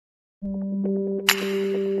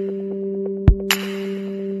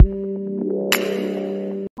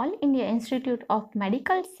India Institute of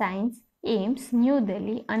Medical Science, AIMS, New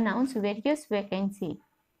Delhi announced various vacancies.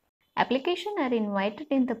 Applications are invited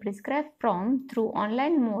in the prescribed form through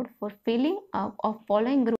online mode for filling up of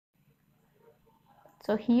following groups.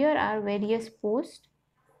 So here are various posts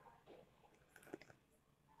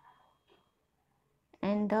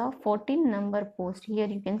and the 14 number post. Here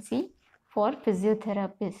you can see for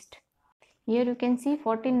physiotherapist. Here you can see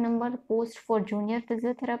 14 number post for junior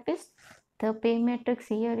physiotherapist. The pay matrix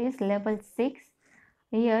here is level 6.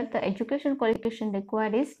 Here the education qualification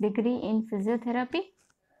required is degree in physiotherapy.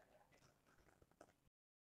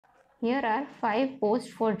 Here are 5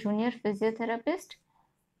 posts for junior physiotherapist.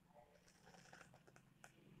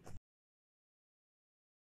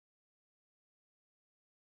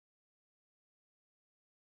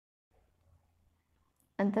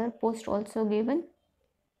 Other post also given.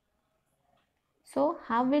 So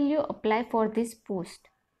how will you apply for this post?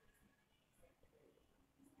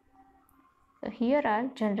 So here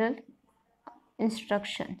are general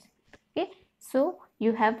instructions. Okay, so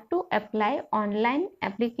you have to apply online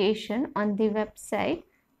application on the website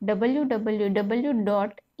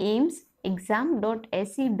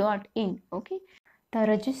www.aimsexam.ac.in. okay, the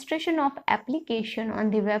registration of application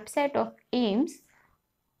on the website of AIMS,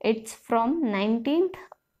 it's from 19th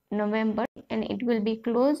November and it will be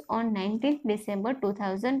closed on 19th December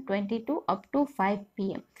 2022 up to 5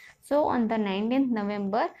 p.m. So on the 19th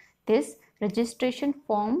November this registration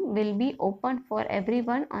form will be open for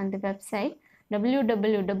everyone on the website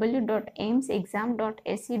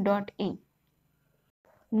www.aimsexam.ac.in.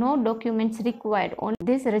 No documents required. Only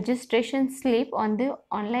this registration slip on the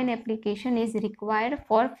online application is required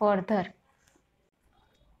for further.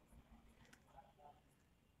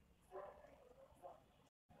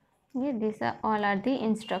 Yeah, these are all are the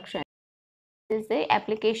instructions. This is the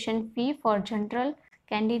application fee for general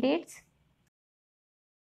candidates.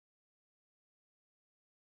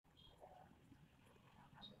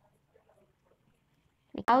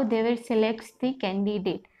 How they will select the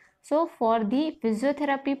candidate. So for the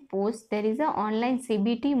physiotherapy post, there is a online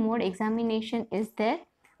CBT mode examination is there.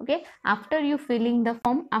 Okay, after you filling the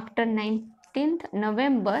form after 19th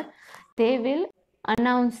November, they will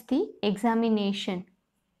announce the examination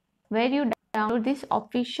where you download this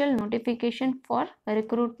official notification for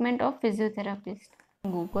recruitment of physiotherapist.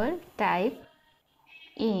 Google type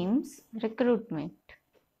AIMS recruitment.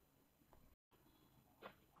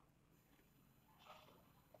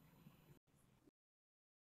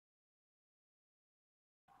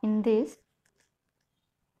 In this,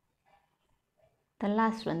 the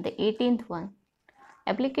last one, the 18th one,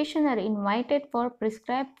 applications are invited for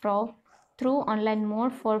prescribed form through online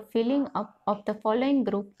mode for filling up of the following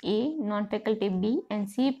group A, non-faculty B and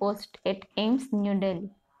C post at AIMS New Delhi.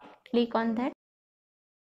 Click on that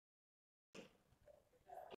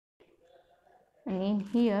and in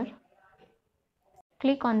here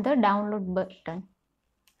click on the download button.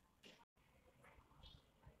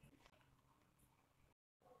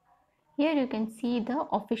 Here you can see the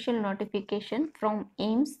official notification from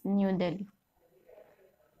AIMS New Delhi.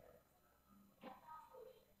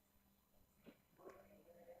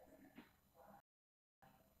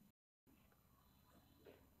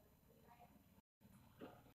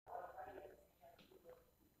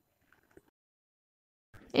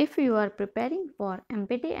 If you are preparing for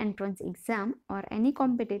MPT entrance exam or any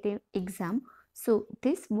competitive exam, so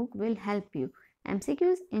this book will help you.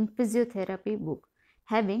 MCQs in Physiotherapy book,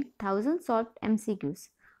 having 1000 solved MCQs,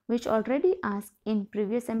 which already asked in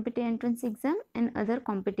previous MPT entrance exam and other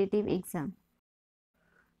competitive exam.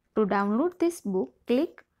 To download this book,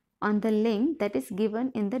 click on the link that is given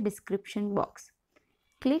in the description box.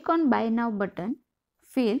 Click on Buy Now button,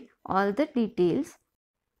 fill all the details,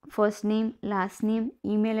 first name, last name,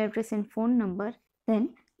 email address and phone number.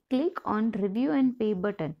 Then click on Review and Pay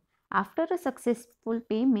button. After a successful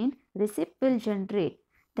payment, receipt will generate.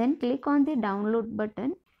 Then click on the download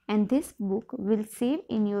button and this book will save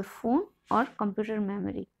in your phone or computer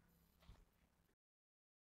memory.